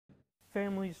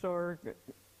Families are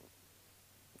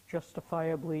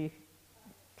justifiably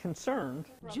concerned.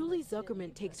 Julie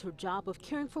Zuckerman takes her job of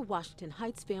caring for Washington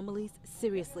Heights families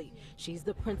seriously. She's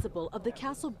the principal of the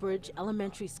Castle Bridge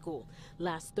Elementary School.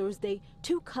 Last Thursday,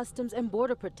 2 Customs and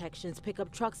Border Protection's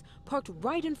pickup trucks parked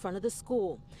right in front of the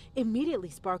school, immediately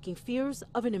sparking fears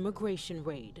of an immigration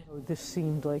raid. This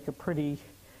seemed like a pretty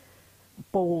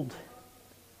bold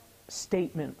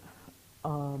statement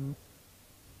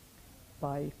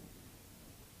by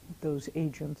those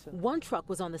agents. One truck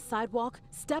was on the sidewalk,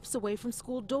 steps away from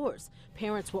school doors.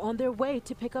 Parents were on their way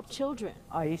to pick up children.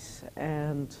 ICE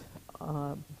and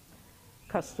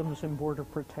Customs and Border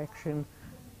Protection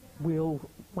will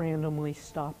randomly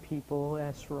stop people,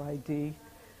 ask for ID,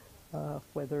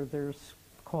 whether there's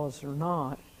cause or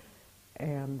not.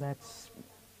 And that's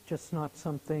just not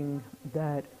something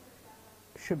that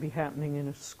should be happening in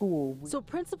a school. So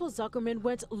Principal Zuckerman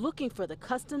went looking for the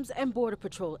Customs and Border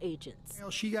Patrol agents.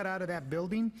 She got out of that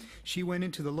building. She went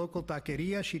into the local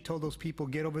taqueria. She told those people,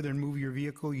 get over there and move your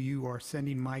vehicle. You are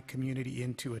sending my community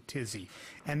into a tizzy.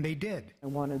 And they did. I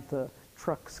wanted the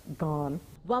trucks gone.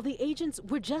 While the agents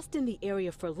were just in the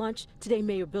area for lunch, today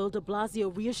Mayor Bill de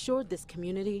Blasio reassured this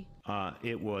community.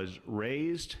 It was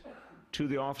raised to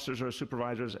the officers or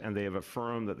supervisors, and they have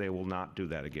affirmed that they will not do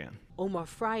that again. Omar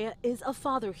Fraya is a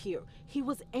father here. He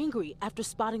was angry after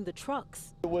spotting the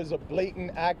trucks. It was a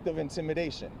blatant act of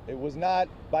intimidation. It was not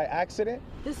by accident.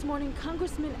 This morning,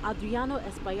 Congressman Adriano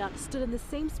Espaillat stood in the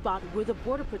same spot where the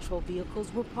Border Patrol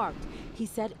vehicles were parked. He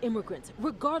said immigrants,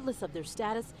 regardless of their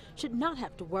status, should not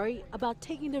have to worry about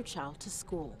taking their child to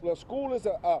school. The school is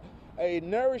a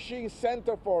nourishing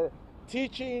center for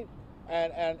teaching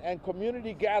and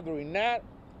community gathering, not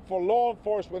for law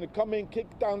enforcement to come in, kick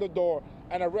down the door,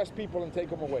 and arrest people and take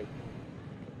them away.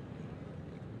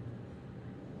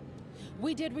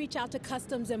 We did reach out to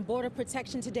Customs and Border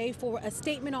Protection today for a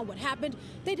statement on what happened.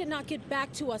 They did not get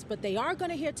back to us, but they are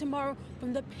going to hear tomorrow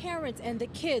from the parents and the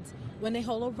kids when they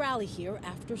hold a rally here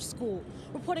after school.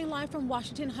 Reporting live from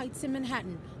Washington Heights in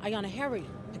Manhattan, Ayana Harry,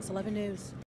 X11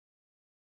 News.